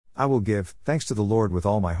I will give thanks to the Lord with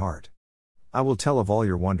all my heart. I will tell of all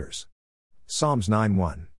your wonders. Psalms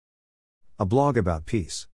 9:1. A blog about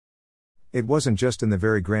peace. It wasn't just in the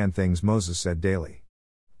very grand things Moses said daily.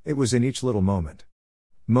 It was in each little moment.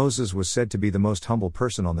 Moses was said to be the most humble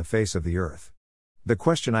person on the face of the earth. The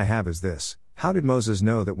question I have is this: how did Moses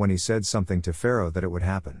know that when he said something to Pharaoh that it would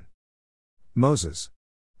happen? Moses.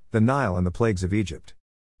 The Nile and the plagues of Egypt.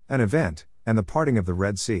 An event, and the parting of the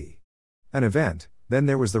Red Sea. An event, then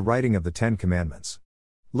there was the writing of the 10 Commandments.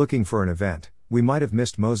 Looking for an event, we might have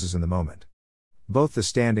missed Moses in the moment. Both the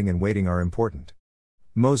standing and waiting are important.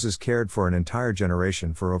 Moses cared for an entire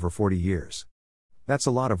generation for over 40 years. That's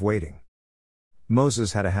a lot of waiting.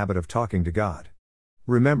 Moses had a habit of talking to God.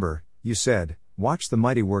 Remember, you said, watch the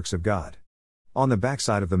mighty works of God. On the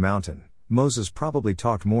backside of the mountain, Moses probably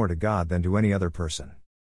talked more to God than to any other person.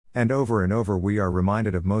 And over we are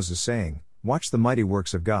reminded of Moses saying, watch the mighty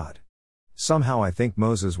works of God. Somehow I think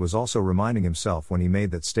Moses was also reminding himself when he made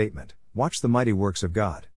that statement, watch the mighty works of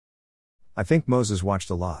God. I think Moses watched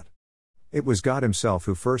a lot. It was God himself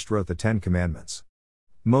who first wrote the 10 Commandments.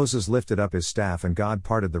 Moses lifted up his staff and God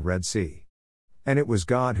parted the Red Sea. And it was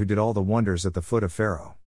God who did all the wonders at the foot of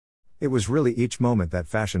Pharaoh. It was really each moment that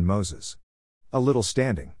fashioned Moses. A little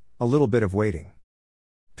standing, a little bit of waiting.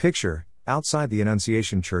 Picture, outside the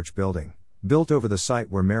Annunciation Church building, built over the site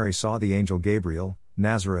where Mary saw the angel Gabriel,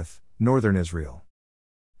 Nazareth, Northern Israel.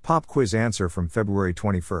 Pop quiz answer from February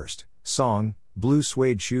 21st, song, Blue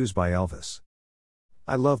Suede Shoes by Elvis.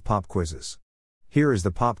 I love pop quizzes. Here is the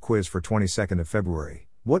pop quiz for 22nd of February.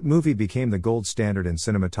 What movie became the gold standard in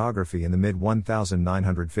cinematography in the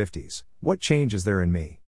mid-1950s? What change is there in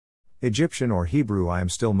me? Egyptian or Hebrew? I am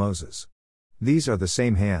still Moses. These are the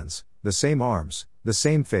same hands, the same arms, the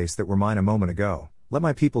same face that were mine a moment ago. Let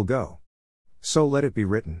my people go. So let it be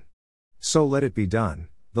written. So let it be done.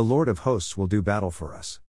 The Lord of hosts will do battle for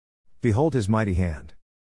us. Behold his mighty hand.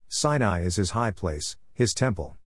 Sinai is his high place, his temple.